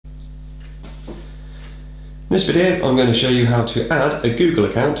In this video I'm going to show you how to add a Google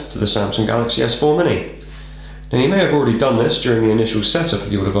account to the Samsung Galaxy S4 Mini. Now you may have already done this during the initial setup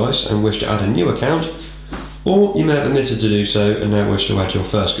of your device and wish to add a new account, or you may have omitted to do so and now wish to add your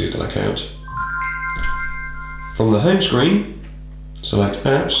first Google account. From the home screen, select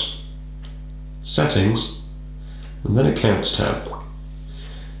Apps, Settings, and then Accounts tab.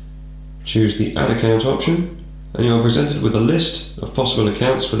 Choose the Add Account option and you are presented with a list of possible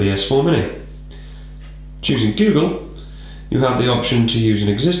accounts for the S4 Mini. Choosing Google, you have the option to use an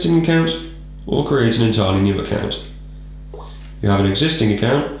existing account or create an entirely new account. If you have an existing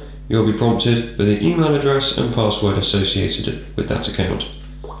account, you will be prompted with the email address and password associated with that account.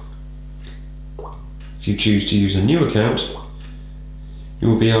 If you choose to use a new account, you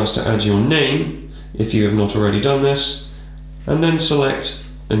will be asked to add your name if you have not already done this, and then select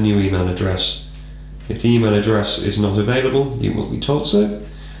a new email address. If the email address is not available, you will be told so,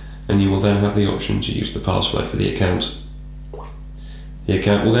 and you will then have the option to use the password for the account. The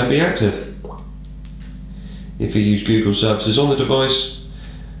account will then be active. If you use Google services on the device,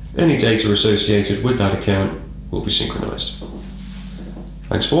 any data associated with that account will be synchronized.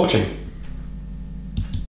 Thanks for watching.